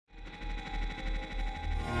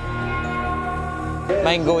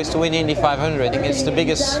main goal is to win Indy 500. I think it's the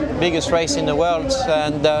biggest race in the world,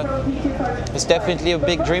 and it's definitely a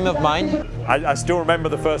big dream of mine. I still remember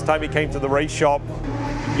the first time he came to the race shop.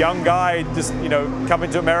 Young guy, just coming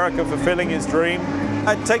to America, fulfilling his dream.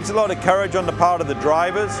 It takes a lot of courage on the part of the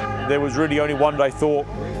drivers. There was really only one that I thought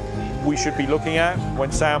we should be looking at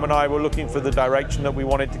when Sam and I were looking for the direction that we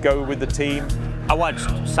wanted to go with the team. I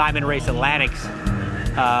watched Simon race Atlantics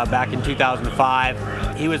back in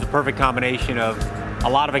 2005. He was a perfect combination of a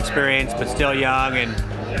lot of experience, but still young,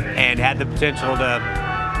 and had the potential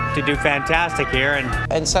to do fantastic here.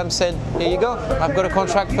 And Sam said, here you go, I've got a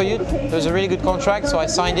contract for you. It was a really good contract, so I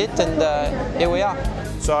signed it, and here we are.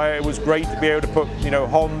 So it was great to be able to put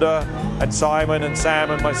Honda and Simon and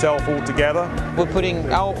Sam and myself all together. We're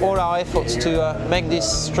putting all our efforts to make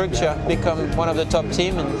this structure become one of the top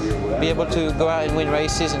teams and be able to go out and win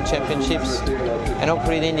races and championships, and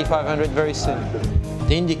hopefully the Indy 500 very soon.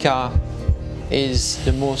 The IndyCar is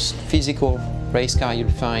the most physical race car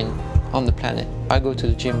you'll find on the planet. I go to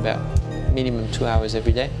the gym about minimum 2 hours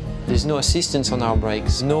every day. There's no assistance on our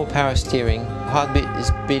brakes, no power steering. Heartbeat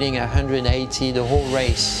is beating at 180 the whole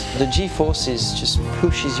race. The G-forces just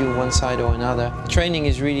pushes you one side or another. Training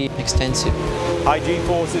is really extensive. High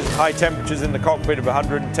G-forces, high temperatures in the cockpit of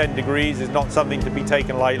 110 degrees is not something to be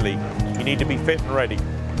taken lightly. You need to be fit and ready.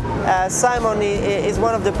 Simon is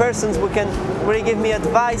one of the persons who can really give me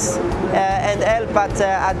advice and help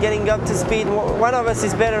at getting up to speed. One of us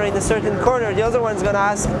is better in a certain corner, the other one's going to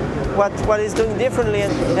ask what he's doing differently,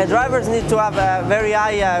 and drivers need to have a very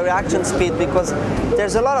high reaction speed, because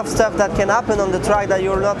there's a lot of stuff that can happen on the track that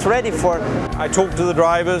you're not ready for. I talk to the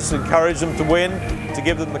drivers, encourage them to win, to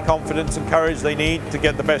give them the confidence and courage they need to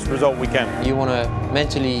get the best result we can. You want to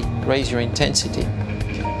mentally raise your intensity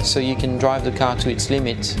so you can drive the car to its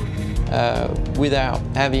limit without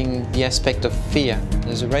having the aspect of fear.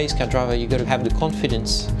 As a race car driver, you've got to have the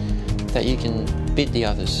confidence that you can beat the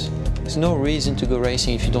others. There's no reason to go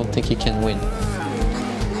racing if you don't think you can win.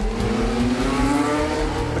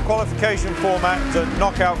 The qualification format is a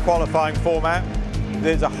knockout qualifying format.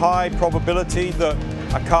 There's a high probability that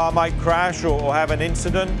a car might crash or have an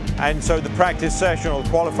incident, and so the practice session or the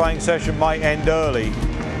qualifying session might end early.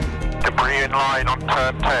 Debris in line on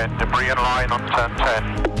turn 10, debris in line on turn 10.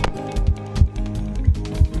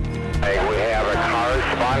 Hey, we have a car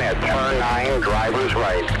spun at turn 9, driver's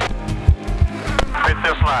right. Pit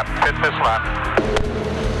this lap, pit this lap.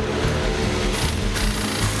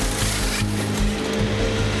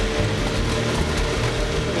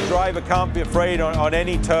 The driver can't be afraid on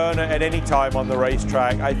any turn at any time on the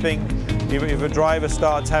racetrack. I think if a driver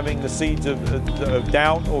starts having the seeds of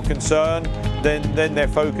doubt or concern, then their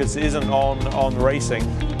focus isn't on racing.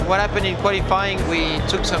 What happened in qualifying, we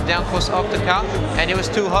took some downforce off the car, and it was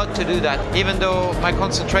too hot to do that. Even though my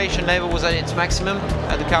concentration level was at its maximum,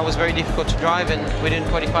 the car was very difficult to drive, and we didn't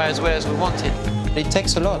qualify as well as we wanted. It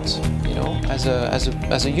takes a lot, as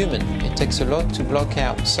a human. It takes a lot to block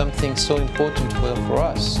out something so important for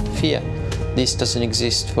us, fear. This doesn't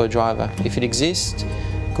exist for a driver. If it exists,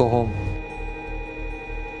 go home.